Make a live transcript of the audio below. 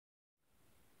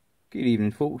Good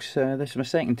evening folks, this is my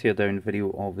second teardown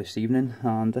video of this evening,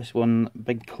 and this one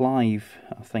Big Clive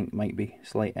I think might be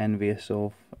slight envious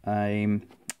of.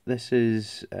 This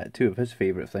is two of his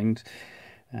favourite things,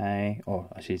 or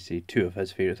I should say two of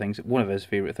his favourite things, one of his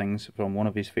favourite things from one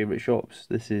of his favourite shops.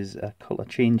 This is a colour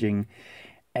changing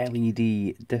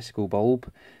LED disco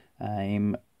bulb,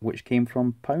 which came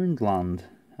from Poundland.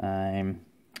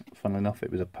 Funnily enough,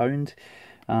 it was £1.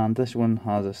 And this one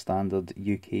has a standard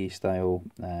UK style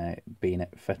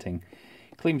bayonet fitting.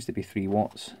 Claims to be 3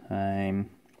 watts, but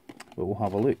we'll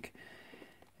have a look.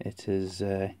 It is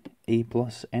A+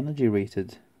 energy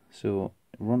rated, so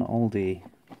run it all day.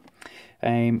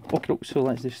 Okay, so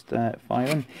let's just fire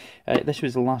in. This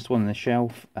was the last one on the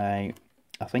shelf. I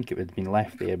think it would have been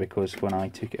left there because when I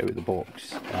took it out of the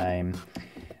box,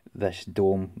 this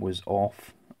dome was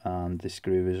off and the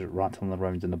screw was rattling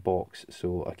around in the box,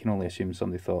 so I can only assume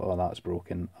somebody thought, oh, that's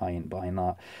broken, I ain't buying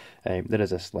that. There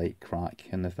is a slight crack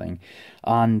in the thing,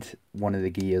 and one of the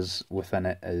gears within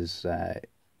it is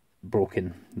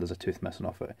broken. There's a tooth missing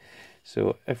off it.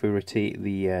 So if we rotate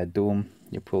the dome,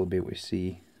 you'll probably be able to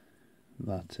see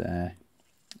that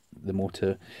the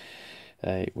motor,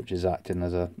 which is acting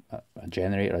as a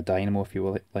generator, a dynamo if you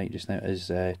will like just now, is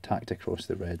tacked across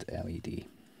the red LED.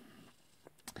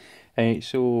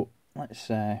 So let's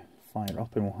fire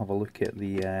up and we'll have a look at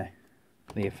the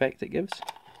effect it gives.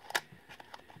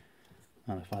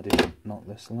 And if I do knock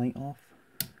this light off,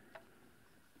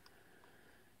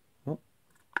 oh,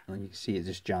 and you can see it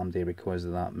just jammed there because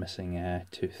of that missing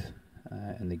tooth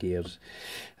in the gears.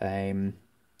 So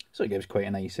it gives quite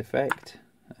a nice effect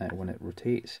when it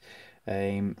rotates.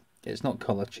 It's not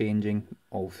colour changing.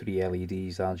 All 3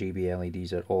 LEDs, RGB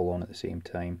LEDs, are all on at the same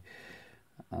time.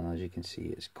 And as you can see,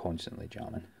 it's constantly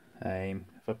jamming.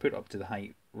 If I put it up to the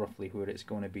height roughly where it's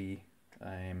going to be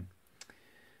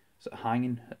sort of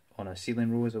hanging on a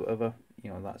ceiling rose or whatever,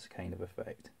 you know, that's the kind of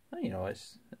effect. And, you know,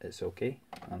 it's okay,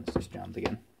 and it's just jammed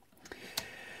again.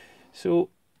 So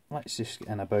let's just get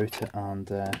in about it and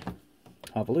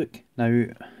have a look. Now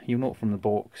you'll note from the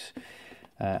box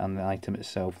and the item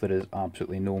itself, there is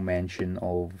absolutely no mention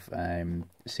of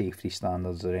safety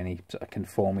standards or any sort of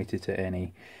conformity to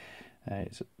any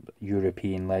it's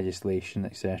European legislation,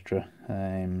 etc.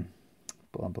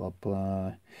 Blah blah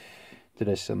blah. There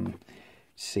is some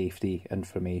safety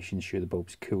information. Sure, the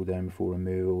bulbs cool down before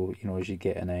removal, you know, as you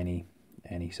get in any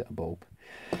sort of bulb.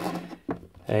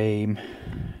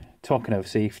 Talking of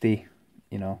safety,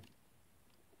 you know,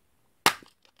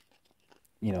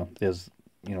 there's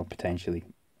potentially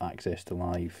access to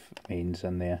live mains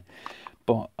in there,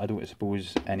 but I don't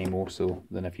suppose any more so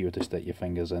than if you were to stick your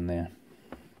fingers in there.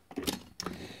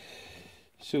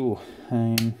 So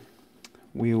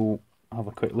we'll have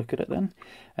a quick look at it then.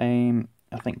 I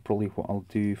think probably what I'll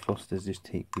do first is just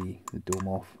take the dome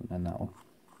off, and then that'll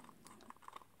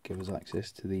give us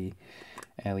access to the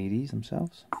LEDs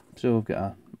themselves. So I've got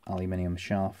a aluminium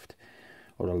shaft,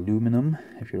 or aluminum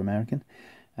if you're American,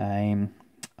 and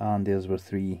there's were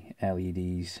 3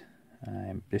 LEDs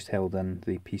just held in.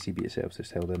 The PCB itself is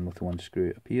just held in with one screw,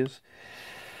 it appears.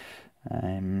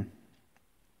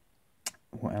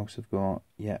 What else we've got?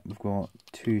 Yeah, we've got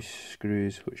 2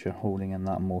 screws which are holding in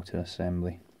that motor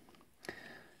assembly.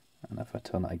 And if I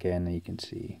turn it again, you can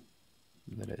see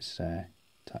that it's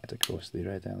tacked across the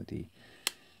red LED.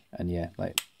 And yeah,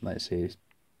 let's say, it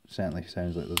certainly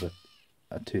sounds like there's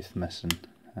a tooth missing.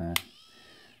 Now,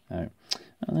 and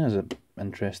there's a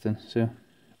interesting. So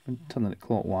if I'm turning it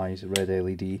clockwise, red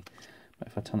LED. But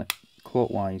if I turn it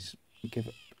clockwise, give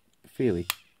it fairly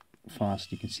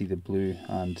fast, you can see the blue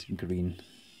and green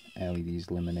LEDs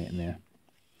illuminating there.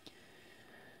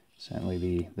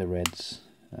 Certainly the red's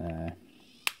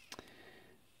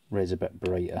a bit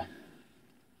brighter.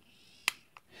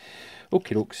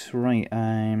 Okay folks, right,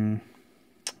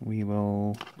 we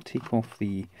will take off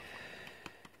the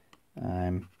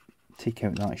take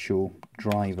out the actual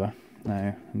driver.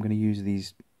 Now I'm going to use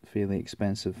these fairly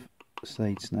expensive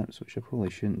side snips, which I probably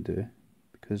shouldn't do,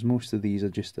 because most of these are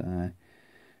just a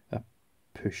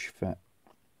push fit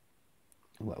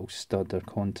little stud or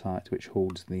contact which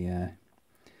holds the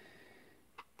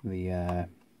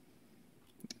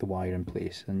wire in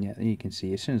place. And yeah, you can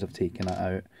see as soon as I've taken it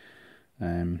out,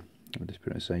 I'll just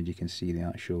put it aside, you can see the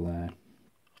actual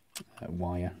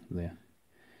wire there.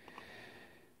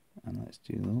 And let's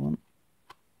do the other one.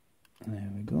 There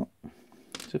we go.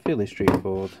 So fairly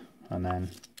straightforward, and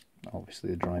then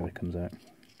obviously the driver comes out.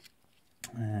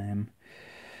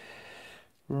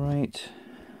 Right,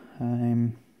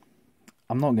 I'm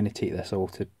not going to take this all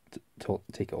to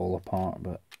take it all apart,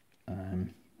 but I'll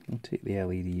take the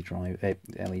LED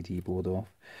board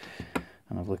off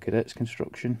and have a look at its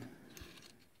construction.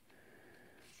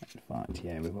 fact,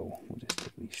 yeah, we'll just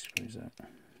take these screws out.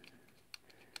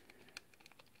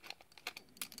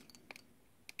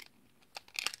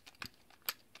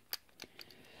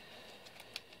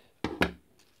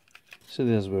 So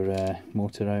there's our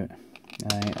motor out.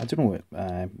 I don't know what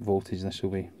voltage this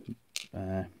will be,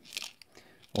 or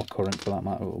current for that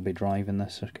matter, it will be driving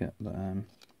this circuit, but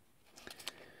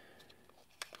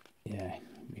yeah,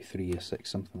 maybe 3 or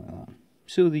 6, something like that.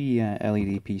 So the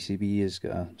LED PCB has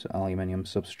got a sort of aluminium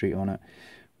substrate on it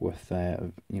with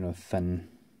you know, thin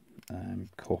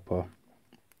copper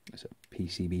sort of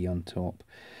PCB on top.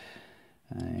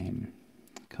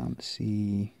 Can't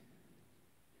see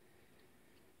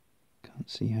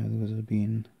how those are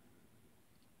being.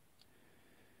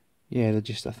 Yeah, they're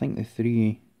just, I think the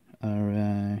 3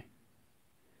 are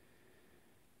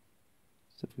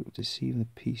it's difficult to see the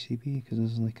PCB because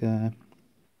there's like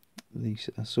these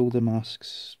solder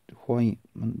masks white,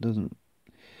 and it doesn't.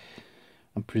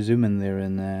 I'm presuming they're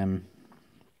in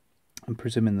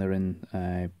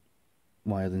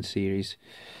wired in series.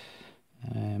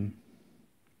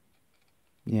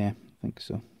 Yeah, I think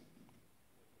so.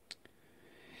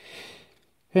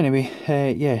 Anyway,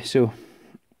 yeah, so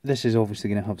this is obviously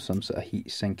going to have some sort of heat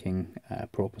sinking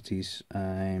properties.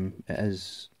 It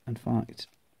is, in fact,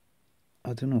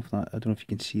 I don't know if you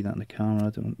can see that in the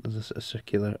camera. There's a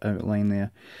circular outline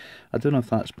there. I don't know if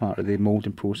that's part of the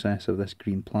moulding process of this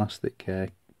green plastic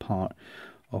part,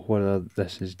 or whether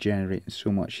this is generating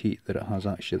so much heat that it has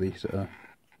actually sort of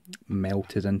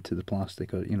melted into the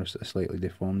plastic, or, you know, sort of slightly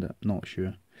deformed it. Not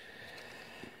sure.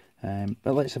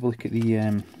 But let's have a look at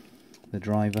the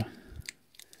driver.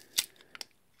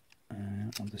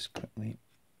 I'll just quickly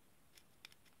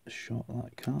shot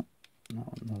that cap.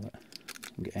 Not that won't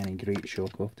get any great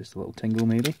shock off, just a little tingle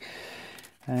maybe.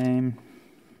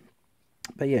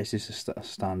 But yeah, it's just a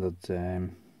standard,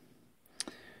 you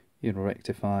know,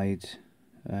 rectified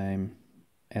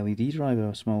LED driver,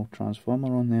 a small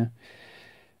transformer on there.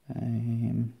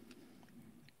 A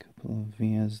couple of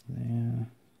vias there.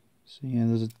 So yeah,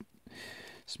 there's a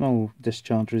small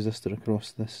discharge resistor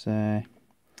across this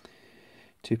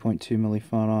 2.2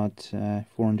 millifarad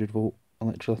 400 volt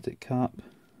electrolytic cap,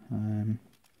 and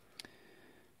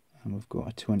we've got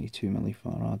a 22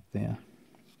 millifarad there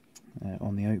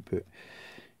on the output,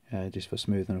 just for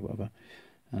smoothing or whatever,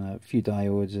 and a few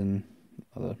diodes and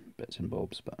other bits and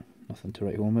bobs, but nothing to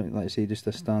write home about. Like I say, just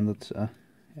a standard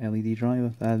LED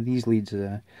driver. These leads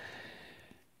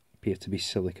appear to be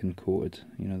silicon coated.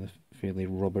 You know, they're fairly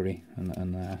rubbery,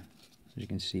 and as you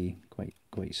can see, quite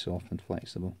soft and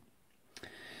flexible.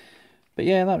 But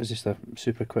yeah, that was just a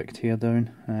super quick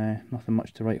teardown. Nothing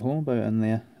much to write home about in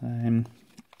there.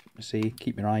 Say,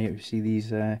 keep your eye out if you see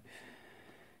these in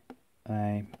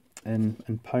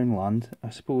Poundland. I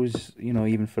suppose, you know,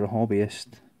 even for a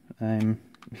hobbyist, you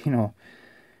know,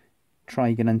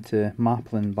 try getting into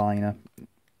Maplin, buying a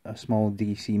small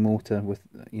DC motor with,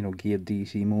 you know, geared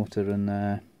DC motor,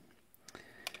 and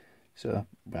so,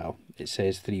 well, it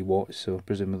says 3 watts, so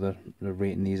presumably they're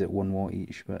rating these at 1 watt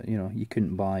each, but, you know, you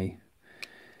couldn't buy,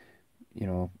 you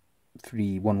know,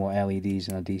 3 1 watt LEDs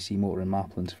and a DC motor in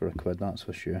Maplin's for £1, that's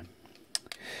for sure.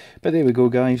 But there we go,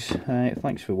 guys.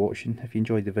 Thanks for watching. If you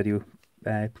enjoyed the video,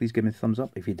 please give me a thumbs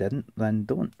up. If you didn't, then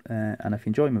don't. And if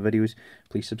you enjoy my videos,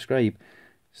 please subscribe.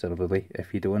 Similarly,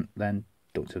 if you don't, then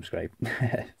don't subscribe.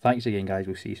 Thanks again, guys.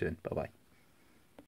 We'll see you soon. Bye bye.